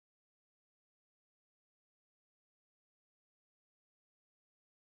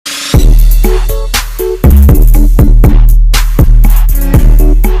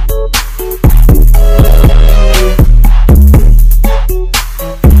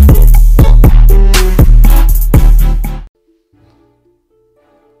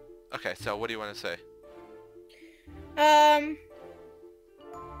trying to say?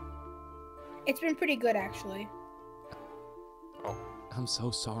 It's been pretty good, actually. Oh. I'm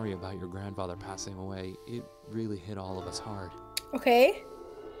so sorry about your grandfather passing away. It really hit all of us hard. Okay.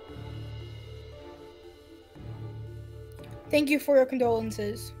 Thank you for your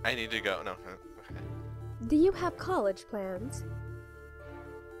condolences. I need to go. No. Okay. Do you have college plans?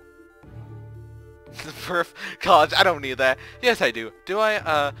 For college, I don't need that. Yes, I do. Do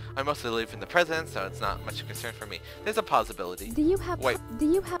I? I mostly live in the present, so it's not much of a concern for me. There's a possibility. Do you have? Wait. Do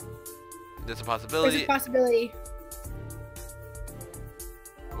you have? There's a possibility. There's a possibility.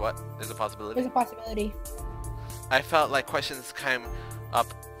 What? There's a possibility? There's a possibility. I felt like questions came up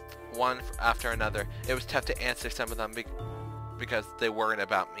one after another. It was tough to answer some of them because they weren't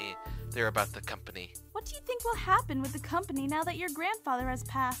about me. They were about the company. What do you think will happen with the company now that your grandfather has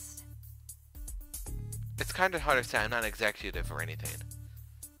passed? It's kind of hard to say. I'm not an executive or anything.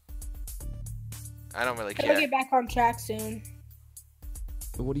 I don't really care. I'll get back on track soon.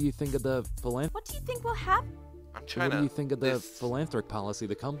 What do you think of the What do you think will happen? I'm trying to. What do you think of the philanthropic policy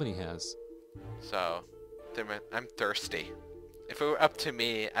the company has? So, I'm thirsty. If it were up to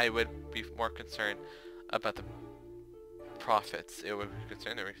me, I would be more concerned about the profits. It would be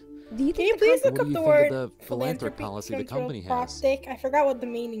concerned. Do you Can you please look What up do you the think word of the philanthropic policy the company has? philanthropic? I forgot what the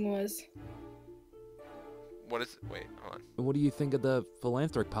meaning was. What is? Wait, hold on. What do you think of the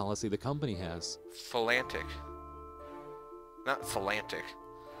philanthropic policy the company has? Philanthropic. Not philanthropic.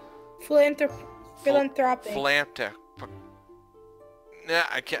 Philanthropic. Philanthropic. Nah,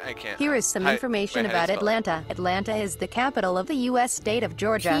 I can't. Here is some information about Atlanta. Atlanta is the capital of the U.S. state of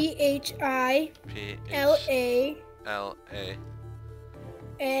Georgia. Phila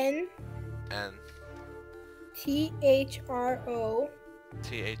N N THRO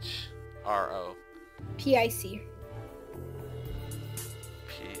THRO PIC.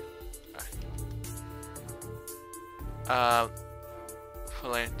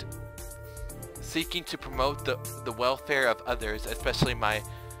 Seeking to promote the welfare of others, especially by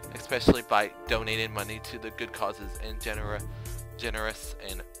donating money to the good causes and generous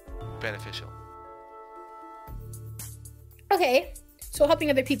and beneficial. Okay, so helping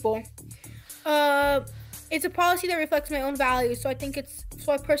other people. It's a policy that reflects my own values, so I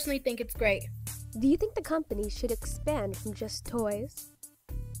personally think it's great. Do you think the company should expand from just toys?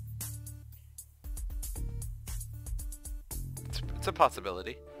 It's a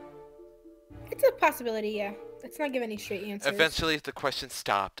possibility. It's a possibility, yeah. Let's not give any straight answers. Eventually, the question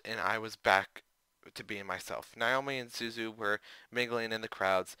stopped, and I was back to being myself. Naomi and Suzu were mingling in the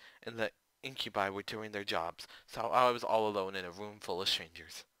crowds, and the incubi were doing their jobs, so I was all alone in a room full of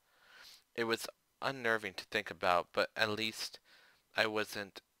strangers. It was unnerving to think about, but at least I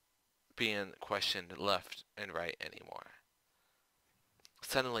wasn't being questioned left and right anymore.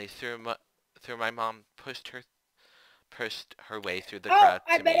 Suddenly, through my mom pushed her way through the crowd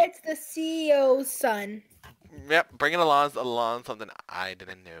to I bet it's the CEO's son. Yep, bring it along something I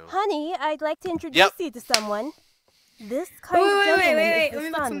didn't know. Honey, I'd like to introduce you to someone. This kind of gentleman is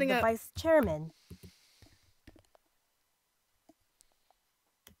the son of the vice chairman.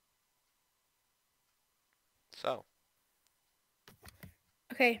 So.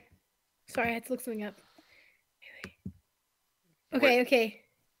 Okay. Sorry, I had to look something up. Okay.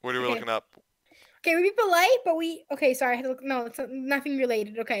 What are we looking up? Okay, we be polite, but okay, sorry, I had to look. No, it's nothing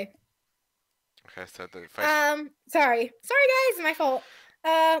related. Okay. Okay, so sorry, guys, my fault.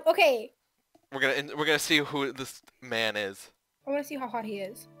 Okay. We're gonna see who this man is. I want to see how hot he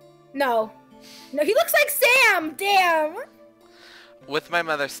is. No, he looks like Sam. Damn. With my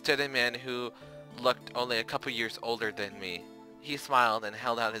mother stood a man who looked only a couple years older than me. He smiled and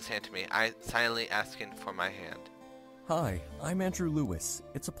held out his hand to me, I silently asking for my hand. Hi, I'm Andrew Lewis.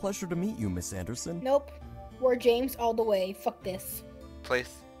 It's a pleasure to meet you, Miss Anderson. Nope. We're James all the way. Fuck this.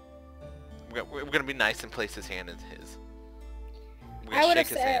 We're gonna be nice and place his hand in his. I would have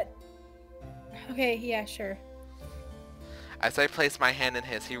said. Okay, yeah, sure. As I placed my hand in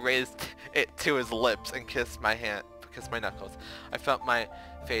his, he raised it to his lips and kissed my knuckles. I felt my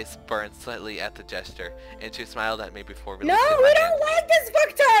face burn slightly at the gesture, and she smiled at me before releasing my hand. No, we don't like this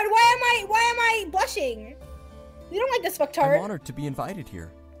fucktard! Why am I blushing? We don't like this fucktard. I'm honored to be invited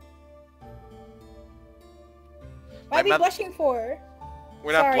here. Why are we blushing for?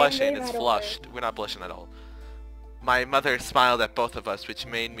 We're not blushing, it's flushed. We're not blushing at all. My mother smiled at both of us, which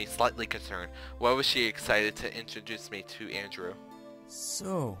made me slightly concerned. Why was she excited to introduce me to Andrew?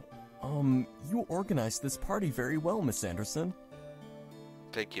 So, you organized this party very well, Miss Anderson.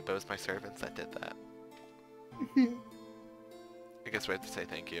 Thank you, but it was my servants that did that. I guess we have to say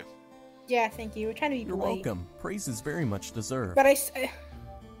thank you. Yeah, thank you. We're trying to be polite. You're welcome. Praise is very much deserved. But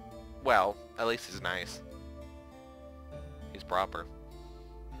well, at least he's nice. He's proper.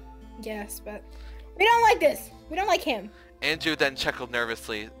 Yes, but we don't like this. We don't like him. Andrew then chuckled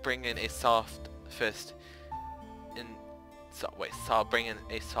nervously, bringing a soft fist bringing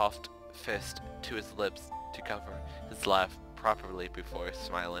a soft fist to his lips to cover his laugh properly before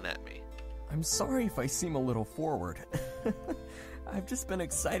smiling at me. I'm sorry if I seem a little forward. I've just been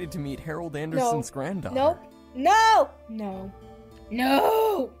excited to meet Harold Anderson's granddaughter. Nope. No! No.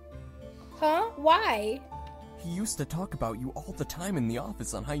 No! Huh? Why? He used to talk about you all the time in the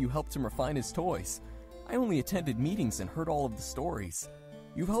office on how you helped him refine his toys. I only attended meetings and heard all of the stories.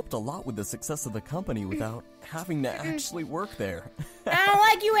 You've helped a lot with the success of the company without having to actually work there. I don't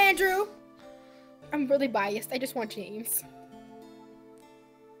like you, Andrew! I'm really biased. I just want James.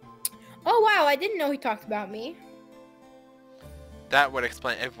 Oh wow, I didn't know he talked about me. That would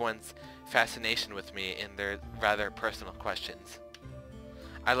explain everyone's fascination with me in their rather personal questions.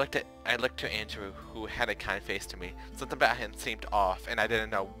 I looked to Andrew, who had a kind face to me. Something about him seemed off, and I didn't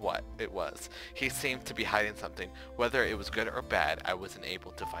know what it was. He seemed to be hiding something. Whether it was good or bad, I wasn't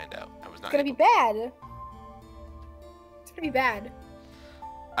able to find out. It's gonna be bad. It's gonna be bad.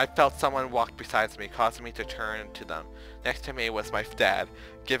 I felt someone walk beside me, causing me to turn to them. Next to me was my dad,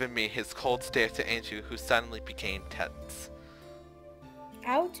 giving me his cold stare to Andrew, who suddenly became tense.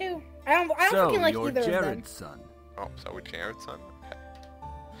 I would too. I don't fucking like either of them. So, you're Jared's son. Oh, so we're Jared's son? Okay.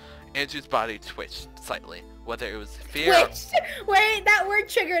 Andrew's body twitched slightly, whether it was fear. Twitched? Wait, that word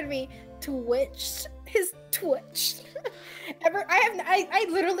triggered me. Twitched. His twitched. I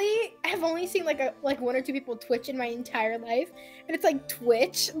literally have only seen like one or two people twitch in my entire life, and it's like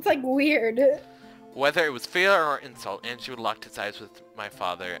twitch. It's like weird. Whether it was fear or insult, Andrew locked his eyes with my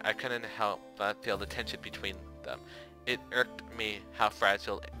father. I couldn't help but feel the tension between them. It irked me how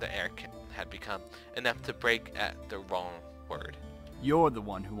fragile the air had become, enough to break at the wrong word. You're the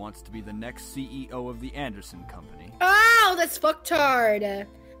one who wants to be the next CEO of the Anderson Company. Oh, that's fucktard.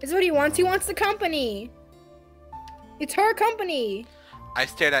 This is what he wants. He wants the company. It's her company. I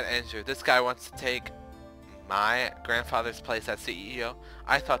stared at Andrew. This guy wants to take my grandfather's place as CEO.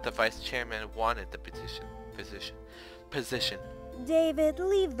 I thought the vice chairman wanted the position. David,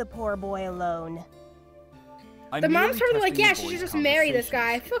 leave the poor boy alone. The mom's probably like, yeah, she should just marry this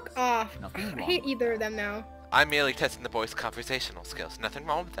guy. Fuck off. I hate either of them now. I'm merely testing the boy's conversational skills. Nothing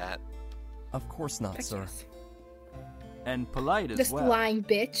wrong with that. Of course not, sir. And polite as this well. This lying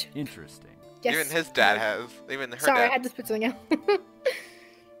bitch. Interesting. Yes. Even his dad has. Even her Sorry, dad. I had to spit something out.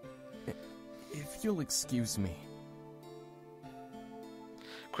 If you'll excuse me.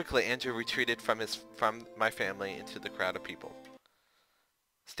 Quickly, Andrew retreated from my family into the crowd of people.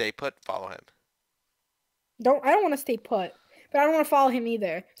 Stay put, follow him. I don't want to stay put, but I don't want to follow him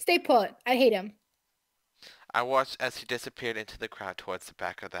either. Stay put. I hate him. I watched as he disappeared into the crowd towards the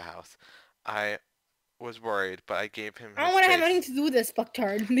back of the house. I was worried, but I gave him. I don't want to have anything to do with this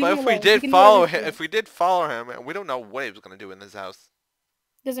fucktard. But if we did follow him, we don't know what he was gonna do in this house.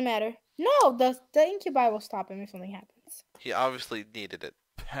 Doesn't matter. No, the incubi will stop him if something happens. He obviously needed it.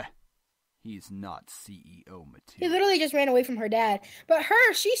 Peh. He's not CEO material. He literally just ran away from her dad. But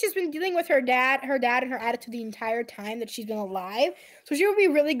she's just been dealing with her dad and her attitude the entire time that she's been alive. So she would be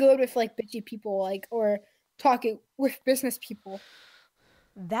really good with like bitchy people, or talking with business people.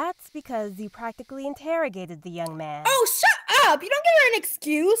 That's because you practically interrogated the young man. Oh, shut up! You don't give her an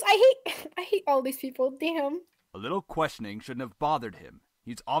excuse. I hate all these people. Damn. A little questioning shouldn't have bothered him.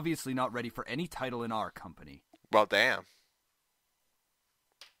 He's obviously not ready for any title in our company. Well, damn.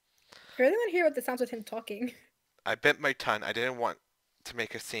 I really want to hear what the sounds with him talking. I bit my tongue. I didn't want to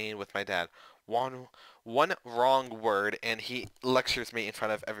make a scene with my dad. One wrong word, and he lectures me in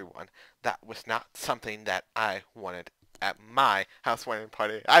front of everyone. That was not something that I wanted at my housewarming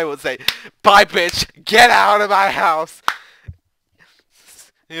party. I would say, bye, bitch! Get out of my house!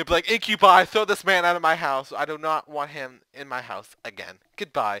 You'd be like, incubi, throw this man out of my house. I do not want him in my house again.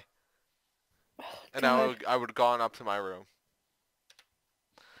 Goodbye. Oh, and I would have gone up to my room.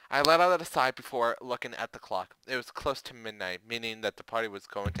 I let out a sigh before looking at the clock. It was close to midnight, meaning that the party was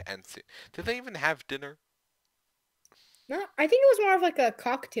going to end soon. Did they even have dinner? No, I think it was more of like a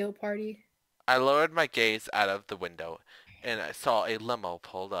cocktail party. I lowered my gaze out of the window, and I saw a limo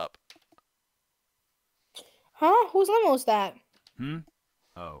pulled up. Huh? Whose limo is that?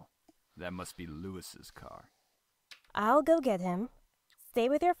 Oh, that must be Lewis's car. I'll go get him. Stay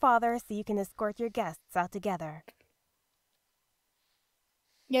with your father so you can escort your guests out together.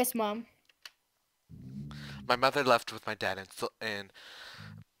 Yes, Mom. My mother left with my dad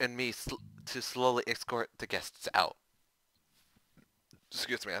and me to slowly escort the guests out.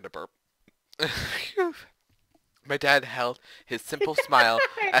 Excuse me, I had a burp. My dad held his simple smile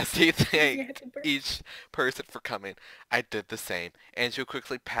as he thanked each person for coming. I did the same. Andrew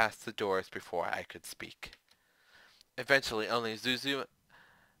quickly passed the doors before I could speak. Eventually, only Zuzu,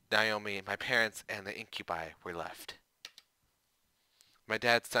 Naomi, my parents, and the incubi were left. My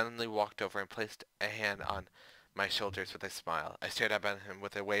dad suddenly walked over and placed a hand on my shoulders with a smile. I stared up at him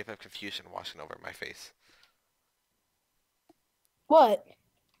with a wave of confusion washing over my face. What?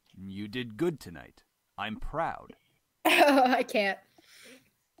 You did good tonight. I'm proud. I can't.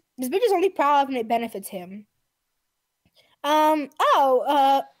 This bitch is only proud when it benefits him. Thank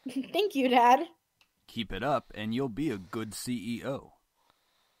you, Dad. Keep it up, and you'll be a good CEO.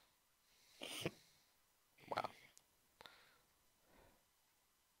 Wow.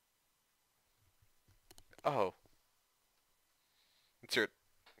 Oh. It's your...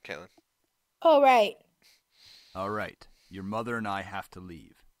 Kaitlyn. Oh, right. All right. Your mother and I have to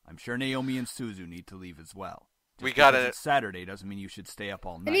leave. I'm sure Naomi and Suzu need to leave as well. Just we got it's Saturday doesn't mean you should stay up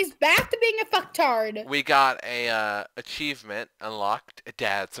all night. And he's back to being a fucktard. We got a achievement unlocked.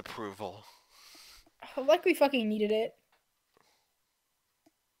 Dad's approval. Like we fucking needed it.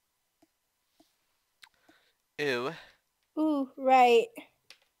 Ew. Ooh, right.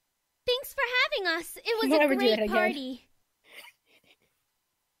 Thanks for having us. It was Never a do that great again. party.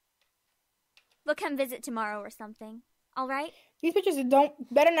 We'll come visit tomorrow or something. All right? These bitches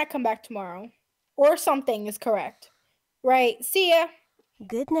better not come back tomorrow. Or something is correct. Right. See ya.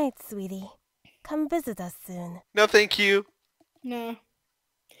 Good night, sweetie. Come visit us soon. No, thank you. No.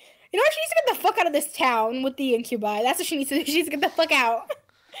 You know what? She needs to get the fuck out of this town with the incubi. That's what she needs to do. She needs to get the fuck out.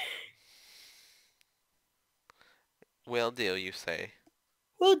 Will do, you say.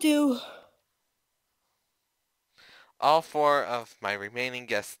 Will do. All 4 of my remaining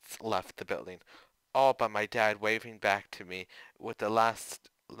guests left the building, all but my dad waving back to me with the last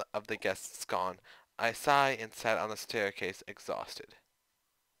of the guests gone. I sighed and sat on the staircase exhausted.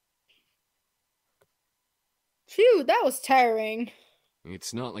 Phew, that was tiring.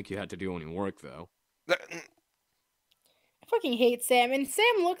 It's not like you had to do any work, though. I fucking hate Sam, and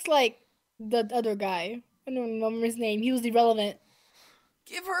Sam looks like the other guy. I don't remember his name. He was irrelevant.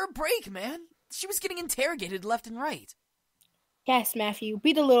 Give her a break, man. She was getting interrogated left and right. Yes, Matthew.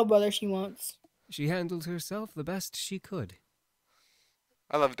 Be the little brother she wants. She handled herself the best she could.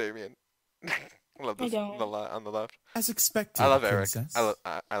 I love Damien. I love this on the left. As expected, I love princess. Eric.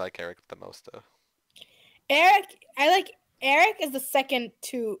 I like Eric the most, though. Eric is the second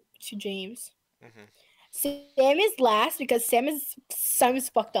to James. Mm-hmm. Sam is last because Sam is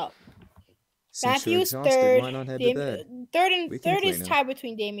fucked up. Since Matthew's you're exhausted, third. why not head to bed? Third is tied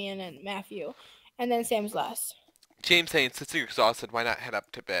between Damien and Matthew, and then Sam's last. James saying, since you're exhausted, why not head up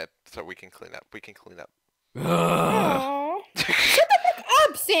to bed so we can clean up? Aww. Shut the fuck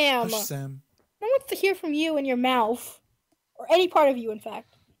up, Sam. Hush, Sam. No one wants to hear from you and your mouth, or any part of you, in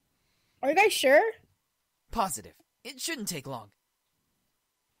fact. Are you guys sure? Positive. It shouldn't take long.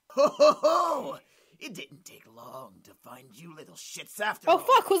 Ho ho ho! It didn't take long to find you little shits after all. Oh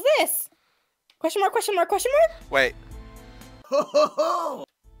fuck, who's this? Question mark, question mark, question mark? Wait. Ho ho ho!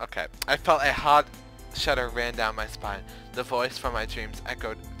 Okay. I felt a hot shudder ran down my spine. The voice from my dreams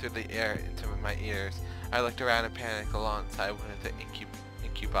echoed through the air into my ears. I looked around in panic alongside one of the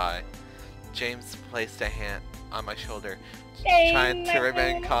incubi. James placed a hand on my shoulder, trying to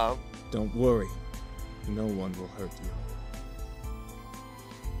remain calm. Don't worry. No one will hurt you.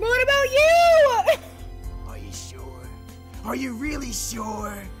 What about you? Are you sure? Are you really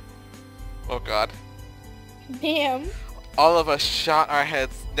sure? Oh god. Damn. All of us shot our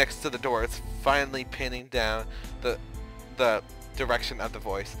heads next to the doors, finally pinning down the direction of the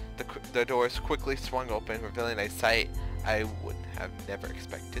voice. The doors quickly swung open, revealing a sight I would have never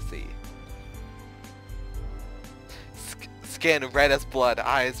expected to see. Skin red as blood,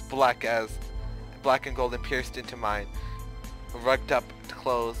 eyes black and golden pierced into mine. Rugged up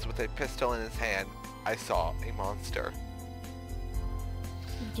clothes with a pistol in his hand, I saw a monster.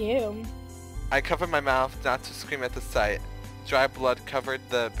 Damn. I covered my mouth not to scream at the sight. Dry blood covered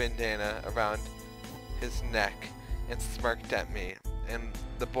the bandana around his neck and smirked at me and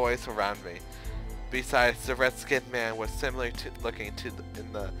the boys around me. Besides, the red-skinned man was similar to looking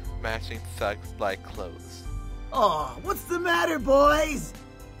in the matching thug-like clothes. Oh, what's the matter, boys?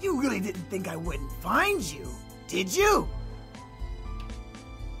 You really didn't think I wouldn't find you, did you?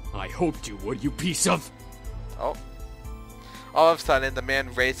 I hoped you would, you piece of... Oh. All of a sudden, the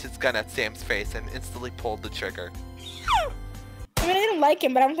man raised his gun at Sam's face and instantly pulled the trigger. I mean, I didn't like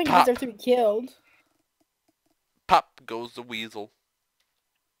him, but I don't think he deserved to be killed. Pop goes the weasel.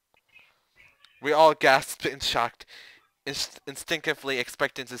 We all gasped in shock. instinctively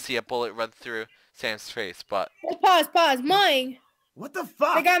expecting to see a bullet run through Sam's face, but... Oh, pause. Mãe! What the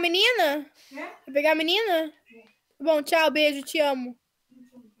fuck? Pegar a menina? Pegar a menina? Bom, tchau, beijo, te amo.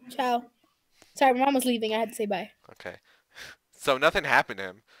 Ciao. Sorry, my mom was leaving. I had to say bye. Okay. So nothing happened to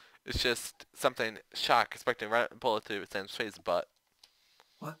him. It's just something shock, expecting a bullet through Sam's face, but...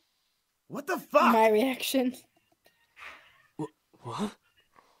 What the fuck? My reaction. What?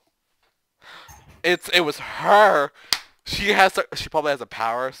 It was her. She probably has a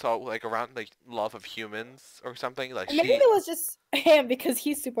power, so like around like love of humans or something like. Maybe it was just him because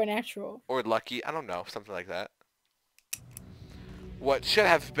he's supernatural. Or lucky, I don't know, something like that. What should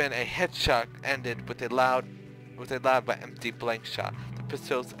have been a headshot ended with a loud but empty blank shot. The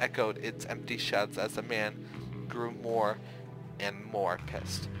pistols echoed its empty shots as the man grew more and more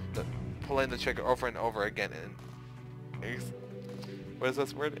pissed, pulling the trigger over and over again in what is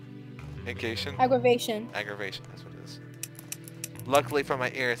this word? Aggravation? Aggravation. Aggravation, that's what it is. Luckily for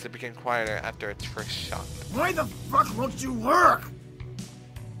my ears, it became quieter after its first shot. Why the fuck won't you work?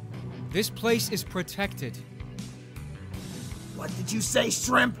 This place is protected. What did you say,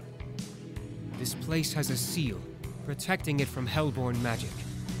 Shrimp? This place has a seal, protecting it from hellborn magic.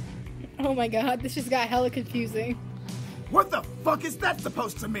 Oh my god, this just got hella confusing. What the fuck is that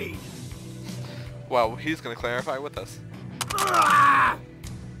supposed to mean? Well, he's gonna clarify with us. Ah!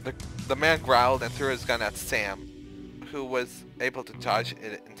 The man growled and threw his gun at Sam, who was able to dodge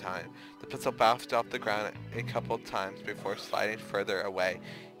it in time. The pistol bounced off the ground a couple times before sliding further away,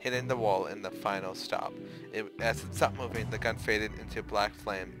 hitting the wall in the final stop. As it stopped moving, the gun faded into a black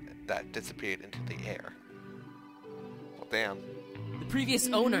flame that disappeared into the air. Well, damn. The previous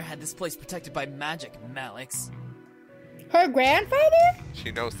owner had this place protected by magic, Malix. Her grandfather?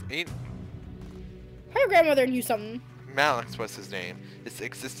 She knows. Her grandmother knew something. Malix was his name. His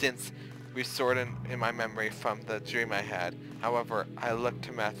existence restored in my memory from the dream I had. However, I looked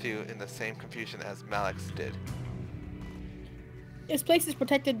to Matthew in the same confusion as Malix did. This place is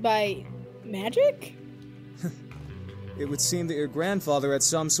protected by magic? It would seem that your grandfather had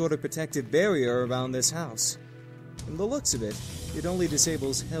some sort of protective barrier around this house. From the looks of it, it only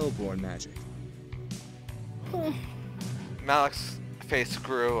disables hellborn magic. Malix's face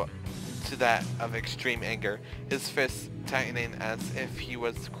grew to that of extreme anger, his fists tightening as if he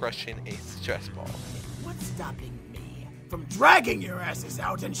was crushing a stress ball. What's stopping me from dragging your asses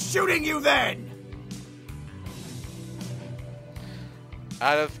out and shooting you then?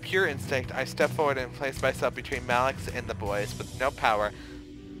 Out of pure instinct, I stepped forward and placed myself between Malix and the boys. With no power,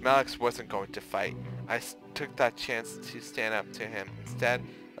 Malix wasn't going to fight. I took that chance to stand up to him instead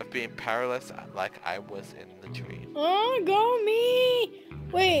of being powerless like I was in the dream. Oh, go me!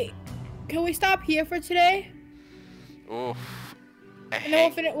 Wait, can we stop here for today? Oof.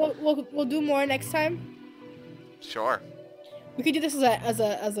 We'll do more next time. Sure. We could do this as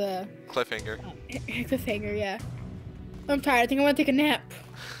a cliffhanger. Cliffhanger, yeah. I'm tired. I think I want to take a nap.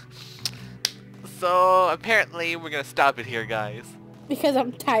 So apparently we're gonna stop it here, guys. Because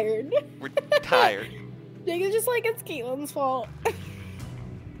I'm tired. We're tired. It's just like it's Kaitlyn's fault.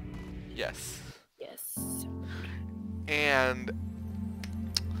 Yes. Yes. And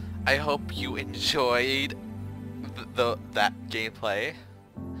I hope you enjoyed that gameplay.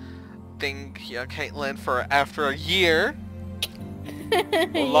 Thank you, Kaitlyn, for after a year,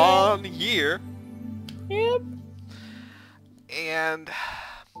 a long year. Yep. And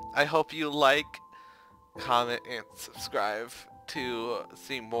I hope you like, comment, and subscribe to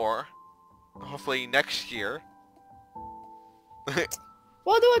see more. Hopefully next year. We'll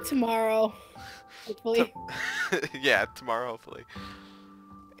do it tomorrow. Hopefully. Yeah, tomorrow, hopefully.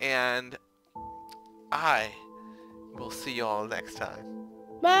 And I will see you all next time.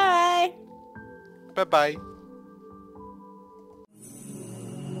 Bye. Bye-bye.